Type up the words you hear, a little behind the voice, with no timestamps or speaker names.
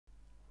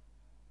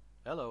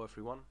Hello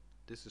everyone,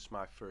 this is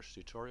my first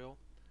tutorial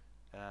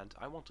and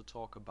I want to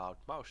talk about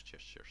mouse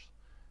gestures.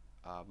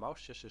 Mouse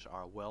gestures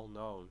are well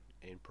known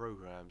in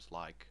programs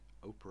like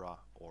Opera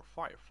or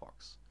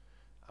Firefox.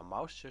 A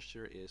mouse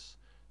gesture is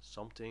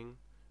something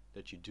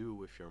that you do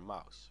with your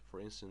mouse. For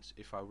instance,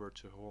 if I were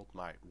to hold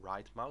my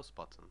right mouse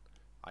button,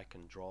 I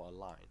can draw a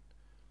line.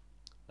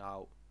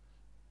 Now,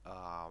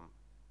 um,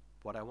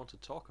 what I want to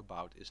talk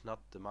about is not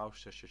the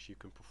mouse gestures you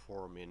can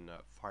perform in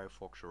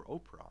Firefox or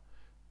Opera,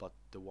 but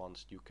the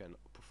ones you can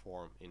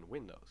perform in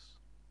Windows.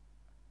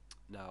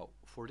 Now,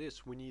 for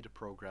this we need a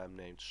program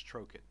named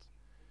StrokeIt.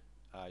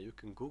 You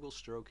can Google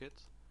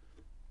StrokeIt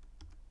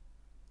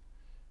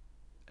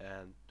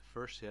and the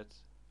first hit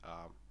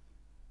um,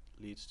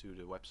 leads to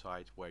the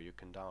website where you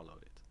can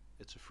download it.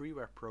 It's a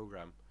freeware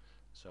program,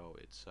 so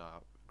it's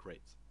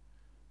great.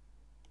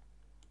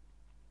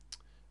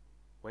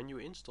 When you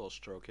install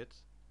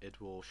StrokeIt,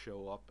 it will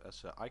show up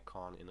as an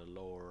icon in the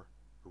lower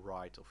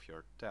right of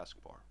your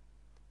taskbar.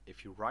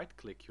 If you right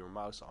click your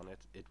mouse on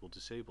it, it will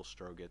disable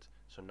StrokeIt,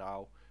 so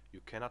now you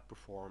cannot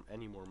perform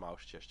any more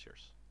mouse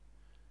gestures.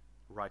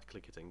 Right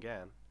click it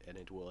again and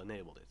it will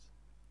enable it.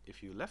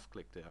 If you left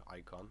click the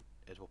icon,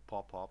 it will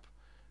pop up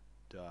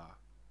the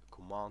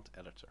command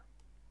editor.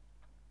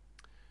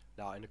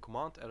 Now in the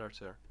command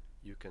editor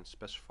you can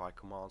specify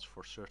commands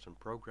for certain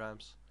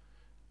programs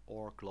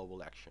or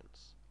global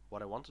actions.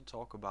 What I want to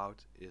talk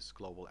about is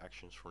global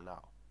actions for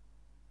now.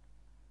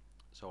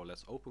 So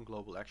let's open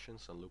global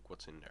actions and look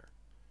what's in there.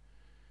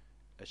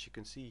 As you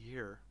can see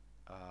here,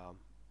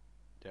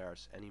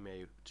 there's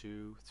Anime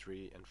 2,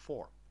 3 and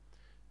 4.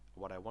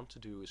 What I want to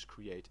do is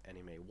create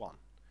Anime 1.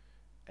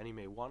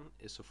 Anime 1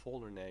 is a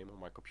folder name on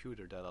my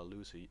computer that I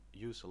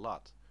use a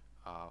lot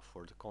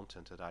for the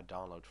content that I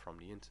download from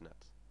the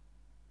internet.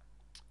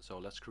 So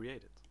let's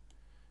create it.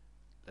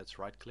 Let's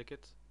right click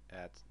it,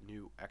 add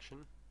new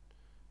action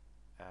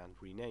and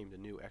rename the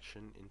new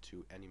action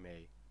into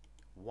Anime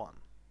 1.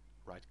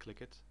 Right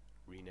click it,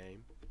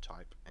 rename,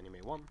 type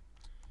Anime 1.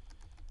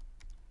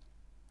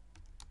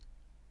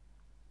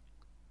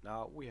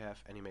 Now we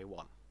have Anime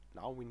 1.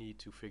 Now we need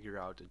to figure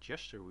out a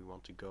gesture we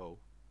want to go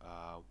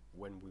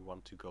when we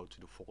want to go to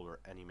the folder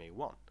Anime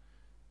 1.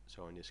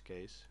 So in this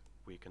case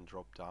we can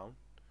drop down,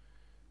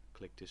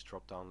 click this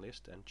drop down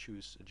list and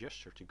choose a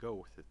gesture to go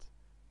with it.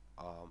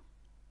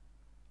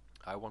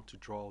 I want to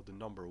draw the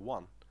number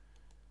 1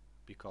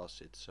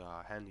 because it's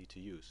handy to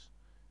use.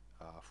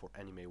 For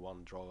Anime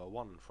 1 draw a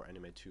 1, for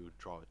Anime 2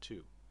 draw a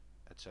 2,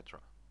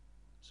 etc.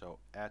 So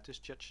add this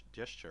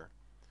gesture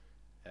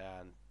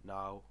and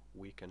now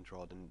we can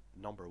draw the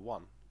number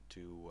 1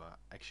 to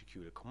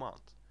execute a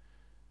command.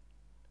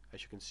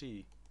 As you can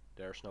see,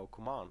 there's no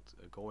command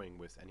going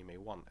with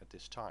Anime 1 at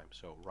this time,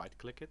 so right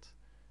click it,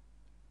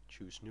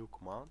 choose new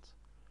command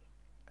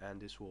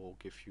and this will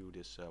give you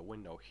this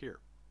window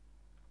here.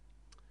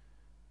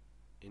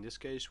 In this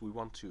case we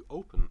want to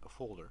open a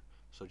folder,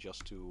 so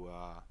just to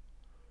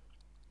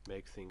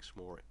make things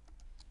more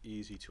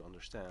easy to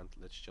understand,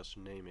 let's just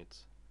name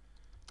it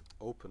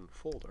open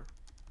folder.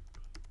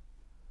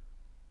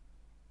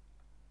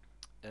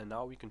 And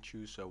now we can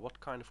choose what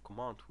kind of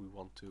command we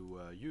want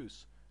to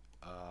use.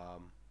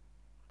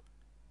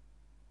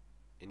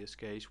 In this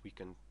case we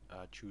can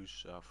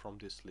choose from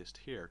this list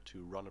here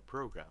to run a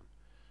program,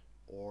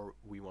 or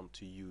we want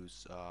to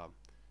use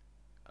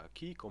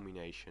key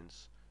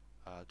combinations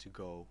to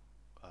go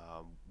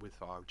with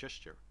our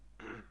gesture.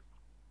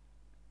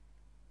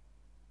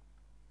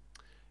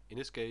 In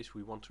this case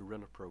we want to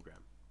run a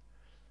program.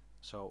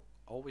 So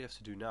all we have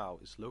to do now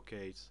is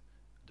locate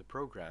the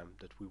program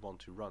that we want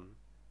to run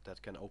that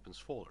can open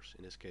folders.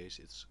 In this case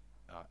it's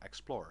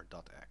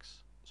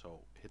explorer.x.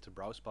 So hit the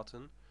browse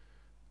button,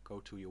 go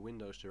to your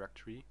Windows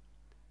directory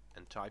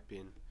and type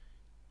in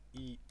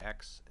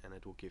ex and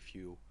it will give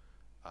you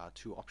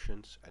two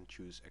options and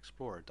choose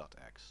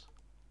explorer.x.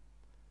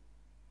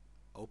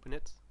 Open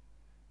it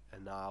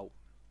and now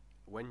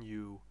when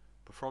you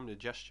perform the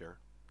gesture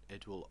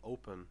it will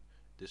open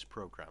this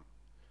program.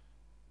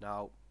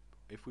 Now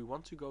if we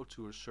want to go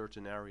to a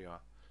certain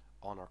area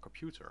on our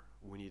computer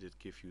we need to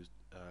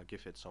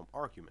give it some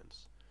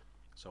arguments.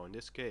 So in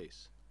this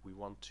case we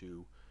want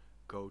to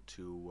go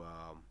to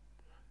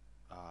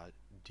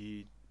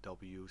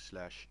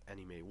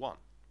dw/anime1.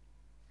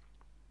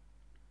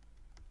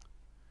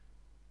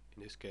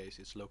 In this case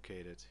it's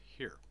located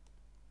here,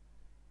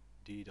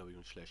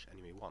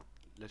 dw/anime1.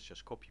 Let's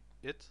just copy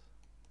it,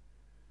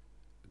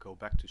 go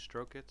back to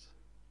StrokeIt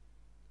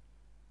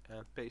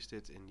and paste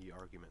it in the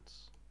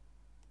arguments.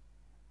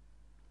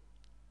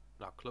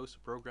 Now close the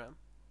program.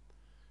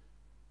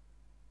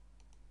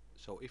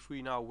 So if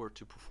we now were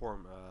to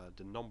perform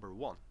the number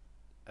 1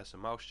 as a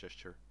mouse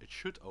gesture, it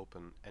should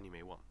open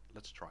Anime 1.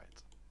 Let's try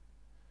it.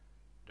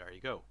 There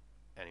you go,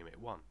 Anime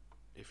 1.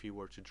 If you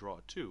were to draw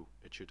a 2,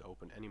 it should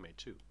open Anime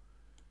 2.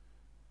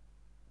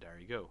 There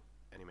you go,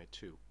 Anime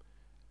 2.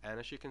 And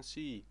as you can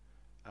see,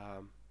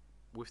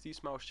 with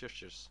these mouse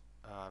gestures,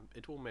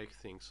 it will make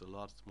things a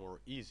lot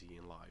more easy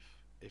in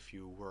life if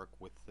you work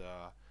with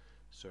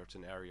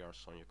certain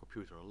areas on your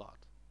computer a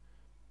lot.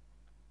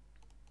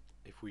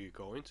 if we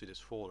go into this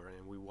folder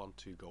and we want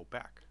to go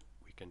back,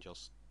 we can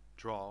just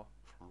draw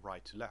from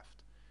right to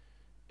left.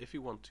 If we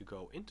want to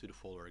go into the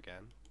folder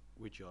again,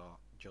 we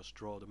just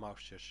draw the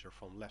mouse gesture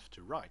from left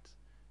to right,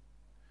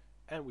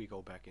 and we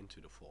go back into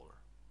the folder.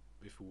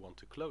 If we want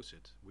to close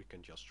it, we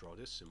can just draw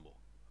this symbol,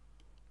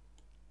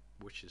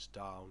 which is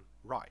down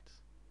right.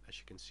 As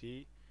you can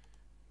see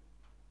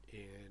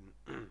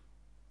in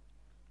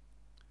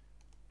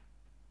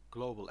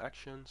global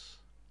actions,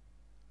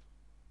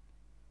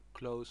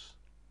 close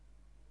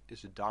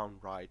is a down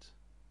right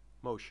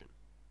motion.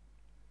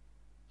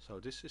 So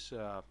this is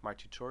my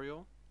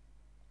tutorial.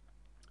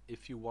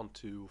 If you want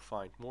to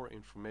find more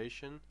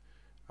information,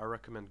 I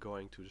recommend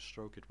going to the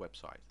Strokit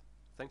website.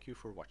 Thank you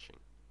for watching.